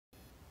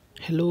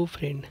Hello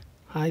friend,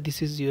 hi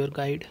this is your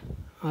guide.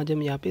 आज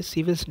हम यहाँ पे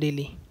सिविल्स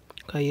डेली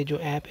का ये जो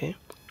ऐप है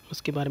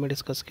उसके बारे में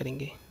डिस्कस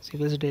करेंगे।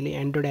 सिविल्स डेली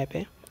एंड्रॉयड ऐप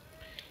है।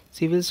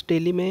 सिविल्स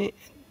डेली में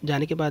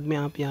जाने के बाद में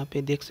आप यहाँ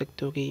पे देख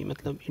सकते हो कि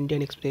मतलब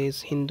इंडियन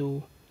एक्सप्रेस, हिंदू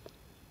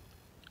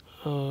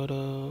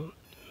और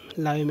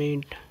लाइव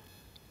मिनट,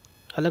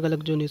 अलग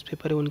अलग जो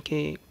न्यूज़पेपर है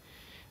उनके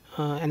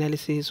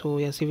एनालिसिस हो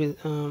या सिविल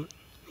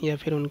या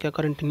फिर उनका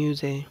करंट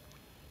न्यूज़ है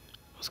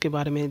उसके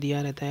बारे में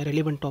दिया रहता है।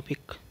 रेलिवेंट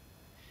टॉपिक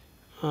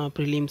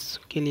प्रीलिम्स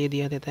के लिए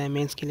दिया रहता है,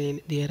 मेंस के लिए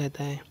दिया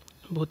रहता है।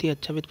 बहुत ही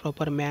अच्छा with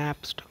proper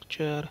map,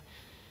 structure,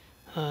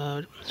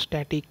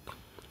 static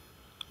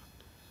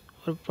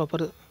और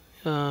प्रॉपर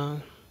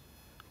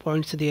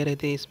पॉइंट्स दिए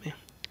रहते हैं इसमें।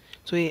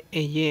 सो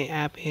ये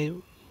ऐप है,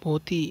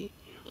 बहुत ही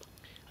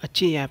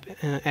अच्छी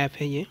ऐप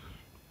है ये।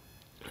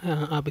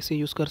 आप इसे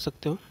यूज़ कर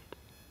सकते हो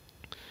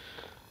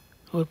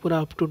और पूरा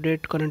up to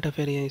date current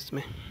affair है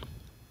इसमें,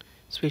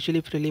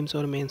 स्पेशली प्रीलिम्स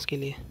और मेंस के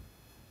लिए।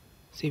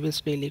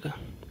 सिविल्स डेली का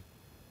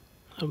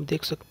आप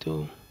देख सकते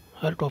हो,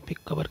 हर टॉपिक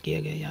कवर किया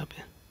गया है यहाँ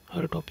पे।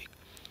 हर टॉपिक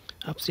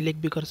आप सिलेक्ट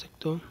भी कर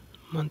सकते हो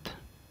मंथ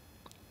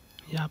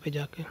यहाँ पे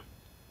जाकर।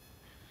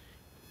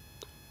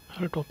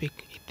 हर topic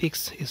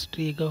ethics,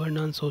 history,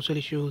 governance, social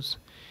issues,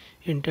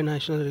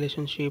 international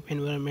relationship,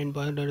 environment,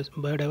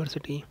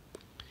 biodiversity,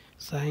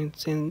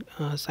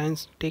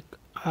 science, take,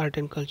 art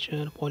and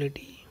culture,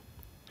 polity,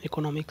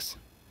 economics,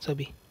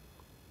 सभी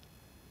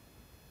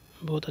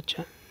बहुत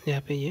अच्छा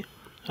यहाँ पे ये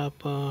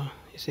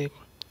आप इसे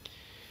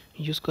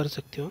यूज़ कर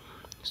सकते हो।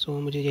 सो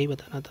मुझे यही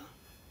बताना था।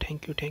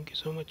 Thank you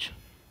so much.